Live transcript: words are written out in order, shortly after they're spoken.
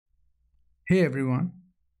Hey everyone,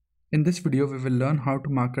 in this video we will learn how to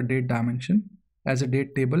mark a date dimension as a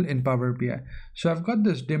date table in Power BI. So I've got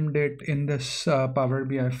this dim date in this Power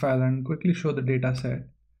BI file and quickly show the data set.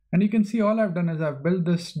 And you can see all I've done is I've built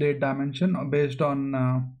this date dimension based on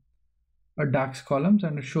a DAX columns,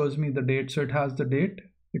 and it shows me the date. So it has the date,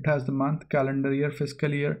 it has the month, calendar year,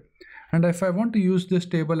 fiscal year. And if I want to use this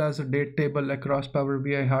table as a date table across Power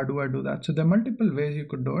BI, how do I do that? So there are multiple ways you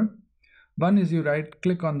could do it. One is you right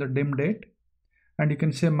click on the dim date and you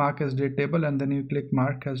can say mark as date table, and then you click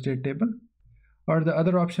mark as date table. Or the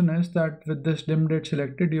other option is that with this dim date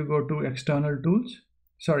selected, you go to external tools,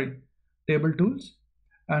 table tools,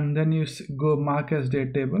 and then you go mark as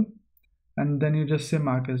date table, and then you just say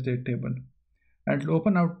mark as date table, and it'll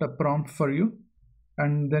open out a prompt for you,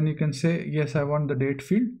 and then you can say yes, I want the date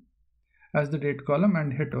field as the date column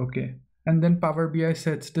and hit OK. And then Power BI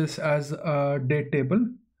sets this as a date table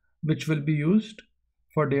which will be used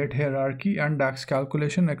for date hierarchy and DAX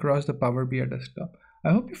calculation across the Power BI desktop.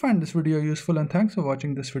 I hope you find this video useful, and thanks for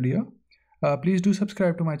watching this video. Please do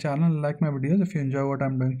subscribe to my channel and like my videos if you enjoy what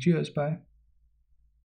I'm doing. Cheers, bye.